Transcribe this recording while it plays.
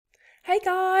Hey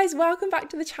guys, welcome back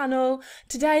to the channel.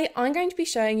 Today I'm going to be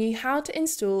showing you how to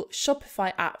install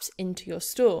Shopify apps into your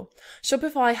store.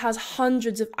 Shopify has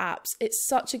hundreds of apps. It's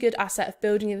such a good asset of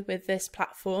building with this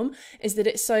platform is that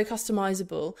it's so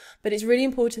customizable, but it's really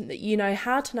important that you know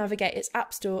how to navigate its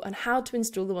app store and how to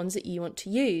install the ones that you want to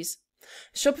use.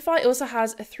 Shopify also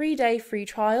has a 3-day free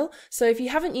trial, so if you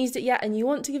haven't used it yet and you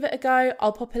want to give it a go,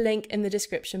 I'll pop a link in the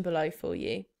description below for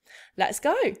you. Let's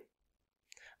go.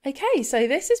 Okay, so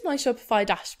this is my Shopify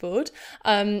dashboard.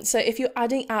 So if you're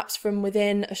adding apps from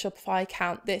within a Shopify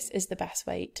account, this is the best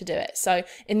way to do it. So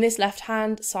in this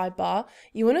left-hand sidebar,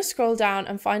 you want to scroll down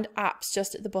and find apps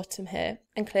just at the bottom here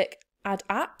and click Add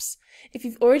Apps. If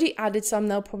you've already added some,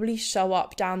 they'll probably show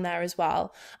up down there as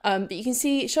well. But you can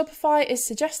see Shopify is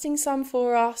suggesting some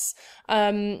for us.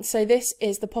 So this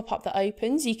is the pop-up that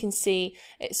opens. You can see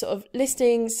it's sort of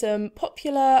listing some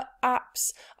popular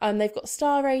apps. They've got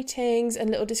star ratings and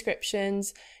little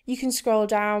descriptions. You can scroll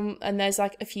down and there's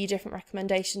like a few different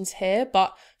recommendations here,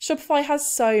 but Shopify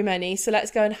has so many. So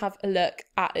let's go and have a look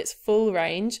at its full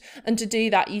range. And to do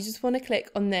that, you just want to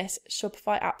click on this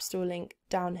Shopify App Store link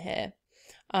down here.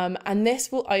 And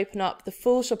this will open up the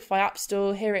full Shopify App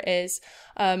Store. Here it is.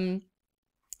 And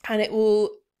it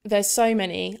will, there's so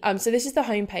many. So this is the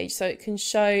homepage. So it can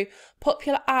show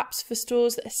popular apps for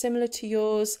stores that are similar to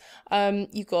yours.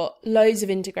 You've got loads of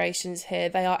integrations here.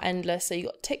 They are endless. So you've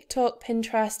got TikTok,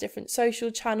 Pinterest, different social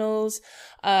channels,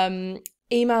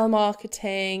 email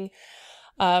marketing,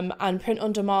 and print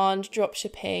on demand, drop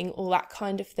shipping, all that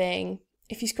kind of thing.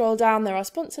 If you scroll down, there are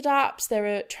sponsored apps, there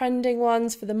are trending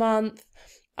ones for the month,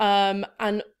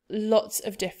 and lots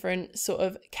of different sort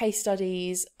of case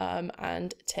studies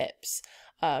and tips,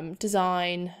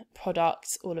 design,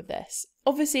 products, all of this.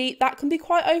 Obviously, that can be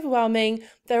quite overwhelming.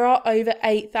 There are over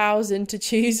 8,000 to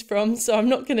choose from, so I'm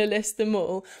not going to list them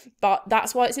all, but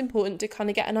that's why it's important to kind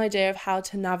of get an idea of how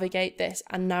to navigate this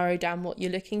and narrow down what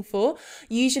you're looking for.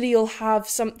 Usually you'll have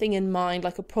something in mind,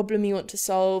 like a problem you want to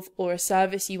solve or a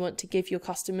service you want to give your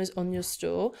customers on your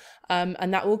store,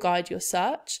 and that will guide your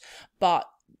search, but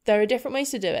there are different ways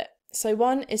to do it. So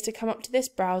one is to come up to this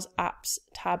Browse Apps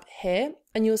tab here,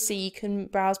 and you'll see you can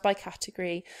browse by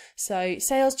category. So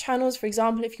sales channels, for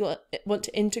example, if you want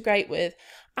to integrate with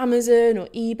Amazon or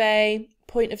eBay,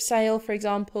 point of sale, for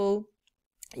example,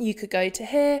 you could go to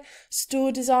here.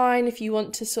 Store design, if you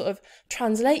want to sort of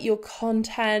translate your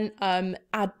content,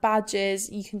 add badges,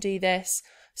 you can do this.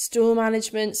 Store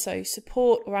management, so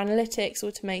support or analytics,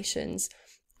 automations.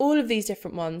 All of these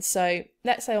different ones. So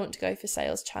let's say I want to go for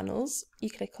sales channels. You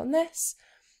click on this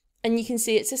and you can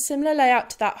see it's a similar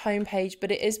layout to that homepage,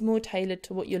 but it is more tailored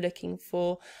to what you're looking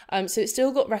for. So it's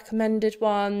still got recommended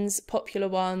ones, popular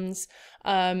ones,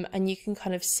 and you can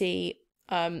kind of see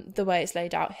the way it's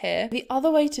laid out here. The other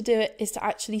way to do it is to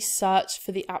actually search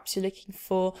for the apps you're looking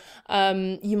for.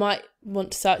 You might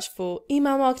want to search for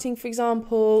email marketing, for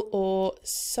example, or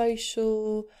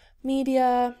social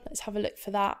media. Let's have a look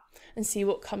for that and see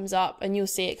what comes up, and you'll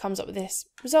see it comes up with this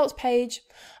results page.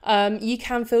 You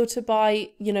can filter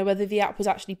by, you know, whether the app was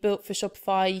actually built for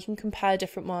Shopify. You can compare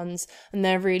different ones, and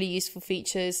they're really useful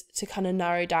features to kind of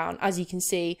narrow down. As you can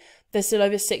see, there's still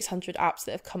over 600 apps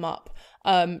that have come up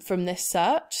from this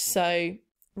search, so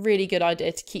really good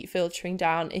idea to keep filtering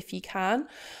down if you can.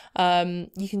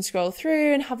 You can scroll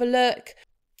through and have a look.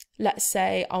 Let's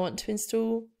say I want to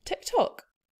install TikTok.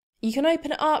 You can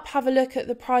open it up, have a look at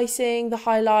the pricing, the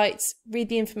highlights, read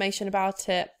the information about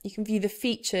it. You can view the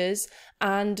features,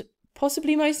 and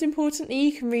possibly most importantly,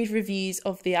 you can read reviews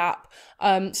of the app.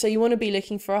 So you want to be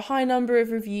looking for a high number of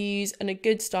reviews and a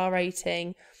good star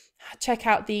rating. Check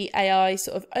out the AI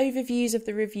sort of overviews of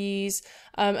the reviews,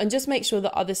 and just make sure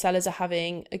that other sellers are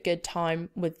having a good time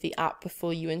with the app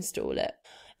before you install it.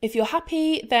 If you're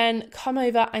happy, then come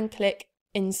over and click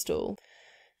Install.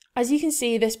 As you can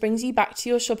see, this brings you back to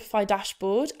your Shopify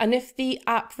dashboard, and if the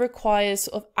app requires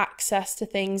sort of access to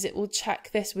things, it will check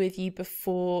this with you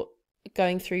before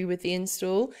going through with the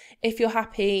install. If you're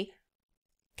happy,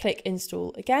 click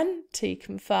Install again to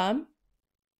confirm.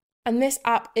 And this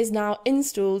app is now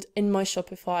installed in my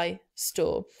Shopify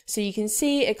store. So you can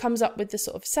see it comes up with the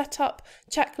sort of setup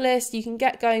checklist. You can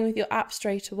get going with your app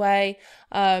straight away,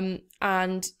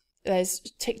 and there's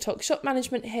TikTok shop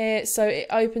management here, so it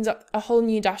opens up a whole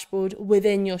new dashboard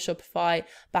within your Shopify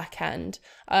backend.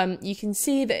 You can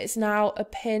see that it's now a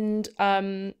pinned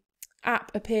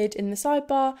app appeared in the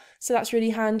sidebar, so that's really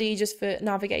handy just for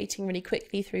navigating really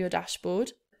quickly through your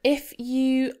dashboard. If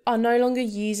you are no longer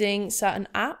using certain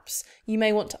apps, you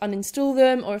may want to uninstall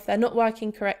them, or if they're not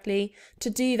working correctly. To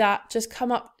do that, just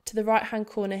come up to the right hand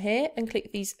corner here and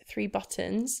click these 3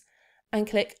 buttons and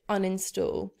click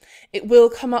uninstall. It will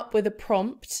come up with a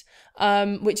prompt,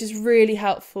 which is really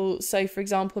helpful. So for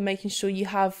example, making sure you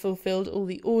have fulfilled all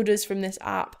the orders from this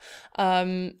app,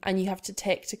 and you have to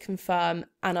tick to confirm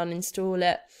and uninstall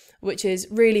it, which is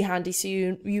really handy, so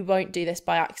you won't do this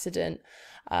by accident.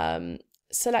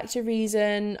 Select a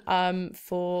reason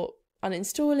for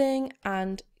uninstalling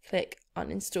and click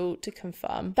uninstall to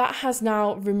confirm. That has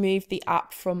now removed the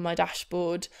app from my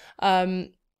dashboard.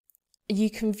 You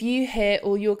can view here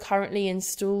all your currently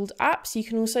installed apps. You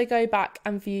can also go back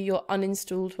and view your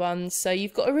uninstalled ones. So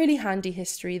you've got a really handy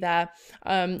history there,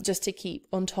 just to keep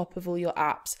on top of all your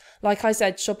apps. Like I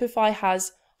said, Shopify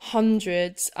has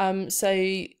hundreds,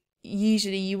 so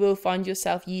usually you will find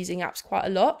yourself using apps quite a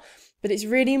lot, but it's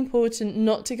really important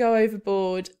not to go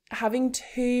overboard. Having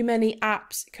too many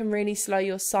apps can really slow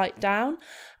your site down,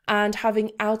 and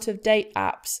having out-of-date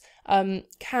apps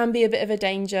can be a bit of a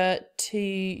danger to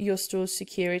your store's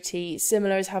security,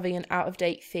 similar as having an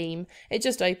out-of-date theme. It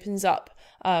just opens up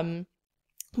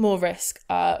more risk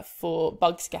for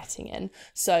bugs getting in.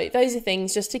 So those are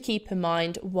things just to keep in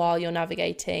mind while you're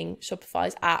navigating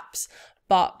Shopify's apps.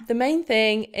 But the main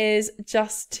thing is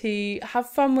just to have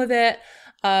fun with it.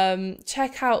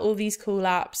 Check out all these cool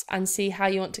apps and see how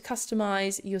you want to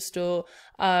customize your store,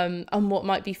 and what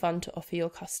might be fun to offer your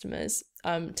customers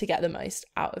to get the most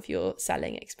out of your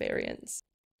selling experience.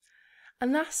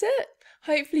 And that's it.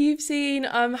 Hopefully you've seen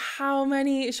how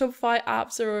many Shopify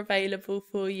apps are available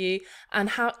for you and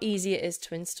how easy it is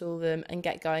to install them and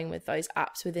get going with those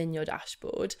apps within your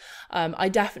dashboard. I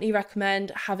definitely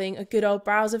recommend having a good old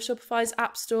browse of Shopify's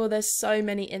app store. There's so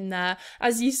many in there.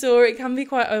 As you saw, it can be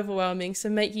quite overwhelming, so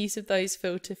make use of those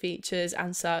filter features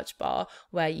and search bar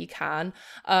where you can.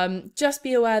 Just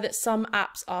be aware that some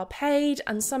apps are paid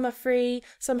and some are free.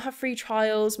 Some have free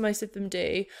trials, most of them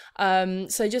do.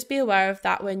 So just be aware of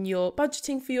that when you're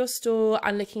budgeting for your store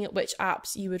and looking at which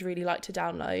apps you would really like to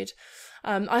download.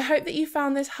 I hope that you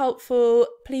found this helpful.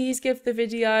 Please give the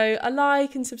video a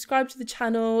like and subscribe to the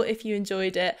channel if you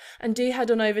enjoyed it, and do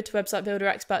head on over to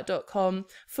websitebuilderexpert.com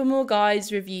for more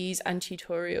guides, reviews and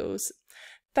tutorials.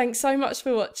 Thanks so much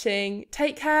for watching.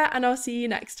 Take care, and I'll see you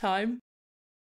next time.